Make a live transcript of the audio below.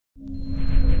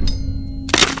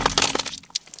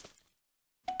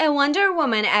A Wonder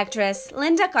Woman actress,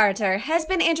 Lynda Carter, has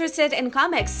been interested in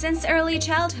comics since early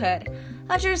childhood.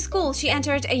 After school, she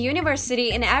entered a university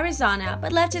in Arizona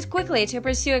but left it quickly to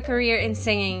pursue a career in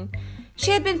singing. She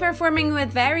had been performing with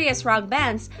various rock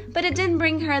bands, but it didn't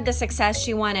bring her the success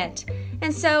she wanted.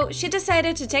 And so, she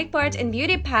decided to take part in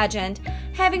beauty pageant,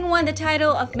 having won the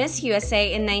title of Miss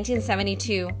USA in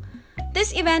 1972.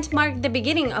 This event marked the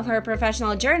beginning of her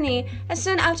professional journey, as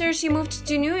soon after she moved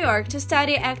to New York to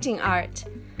study acting art.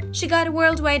 She got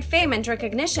worldwide fame and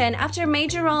recognition after a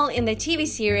major role in the TV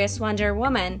series Wonder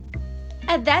Woman.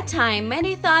 At that time,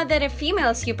 many thought that a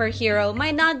female superhero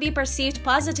might not be perceived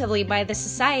positively by the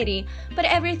society, but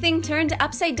everything turned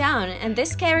upside down and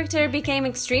this character became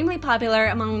extremely popular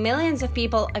among millions of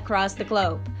people across the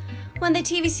globe. When the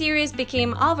TV series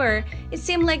became over, it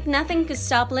seemed like nothing could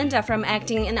stop Lynda from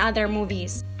acting in other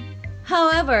movies.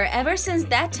 However, ever since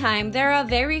that time, there are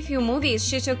very few movies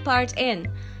she took part in.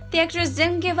 The actress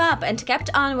didn't give up and kept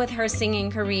on with her singing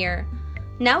career.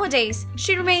 Nowadays,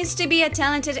 she remains to be a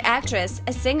talented actress,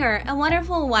 a singer, a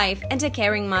wonderful wife, and a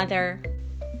caring mother.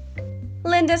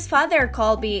 Lynda's father,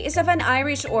 Colby, is of an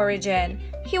Irish origin.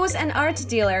 He was an art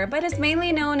dealer but is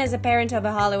mainly known as a parent of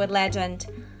a Hollywood legend.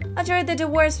 After the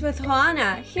divorce with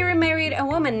Juana, he remarried a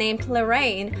woman named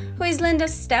Lorraine, who is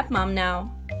Lynda's stepmom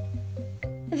now.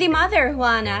 The mother,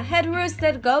 Juana, had roots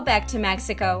that go back to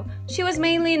Mexico. She was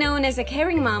mainly known as a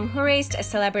caring mom who raised a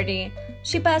celebrity.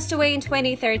 She passed away in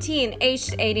 2013,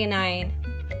 aged 89.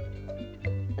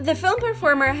 The film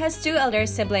performer has two elder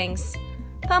siblings.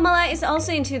 Pamela is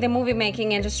also into the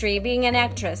movie-making industry, being an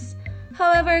actress.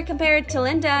 However, compared to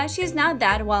Lynda, she's not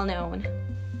that well known.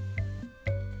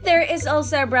 There is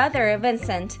also a brother,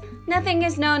 Vincent. Nothing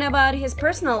is known about his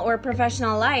personal or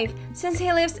professional life since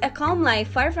he lives a calm life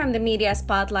far from the media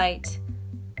spotlight.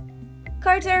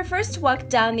 Carter first walked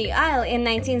down the aisle in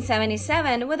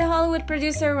 1977 with the Hollywood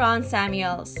producer Ron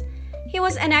Samuels. He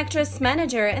was an actress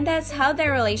manager and that's how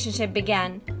their relationship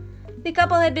began. The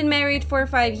couple had been married for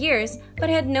 5 years but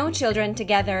had no children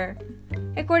together.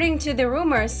 According to the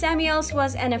rumors, Samuels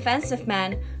was an offensive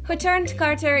man who turned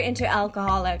Carter into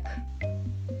alcoholic.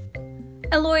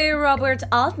 A lawyer, Robert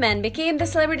Altman, became the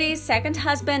celebrity's second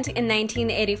husband in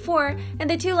 1984, and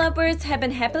the two lovebirds have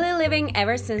been happily living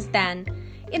ever since then.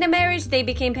 In a marriage, they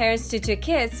became parents to 2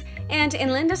 kids, and in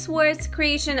Lynda's words,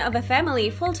 creation of a family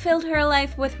fulfilled her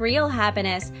life with real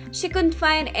happiness she couldn't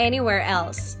find anywhere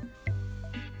else.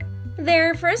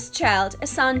 Their first child, a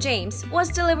son James, was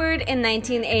delivered in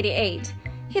 1988.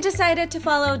 He decided to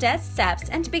follow Dad's steps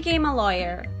and became a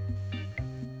lawyer.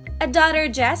 A daughter,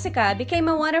 Jessica, became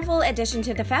a wonderful addition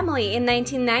to the family in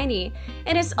 1990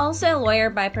 and is also a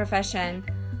lawyer by profession.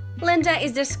 Lynda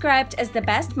is described as the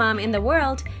best mom in the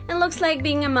world and looks like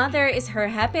being a mother is her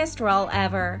happiest role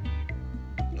ever.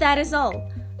 That is all.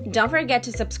 Don't forget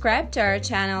to subscribe to our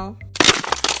channel.